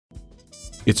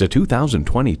It's a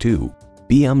 2022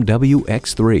 BMW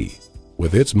X3.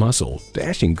 With its muscle,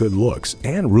 dashing good looks,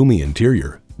 and roomy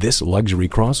interior, this luxury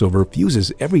crossover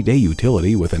fuses everyday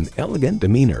utility with an elegant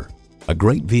demeanor. A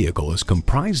great vehicle is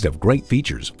comprised of great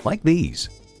features like these: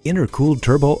 intercooled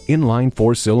turbo inline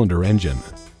 4-cylinder engine,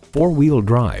 4-wheel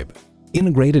drive,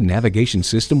 integrated navigation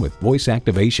system with voice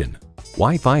activation,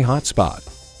 Wi-Fi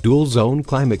hotspot, dual zone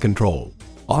climate control,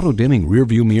 auto-dimming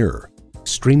rearview mirror,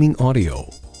 streaming audio,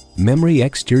 memory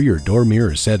exterior door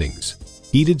mirror settings,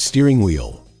 heated steering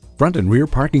wheel, front and rear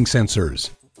parking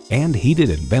sensors, and heated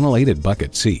and ventilated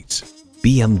bucket seats.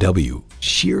 BMW,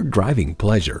 sheer driving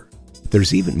pleasure.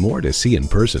 There's even more to see in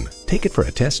person. Take it for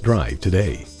a test drive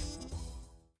today.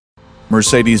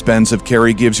 Mercedes-Benz of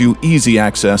Cary gives you easy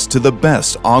access to the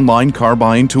best online car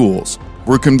buying tools.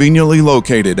 We're conveniently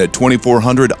located at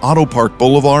 2400 AutoPark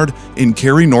Boulevard in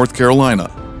Cary, North Carolina.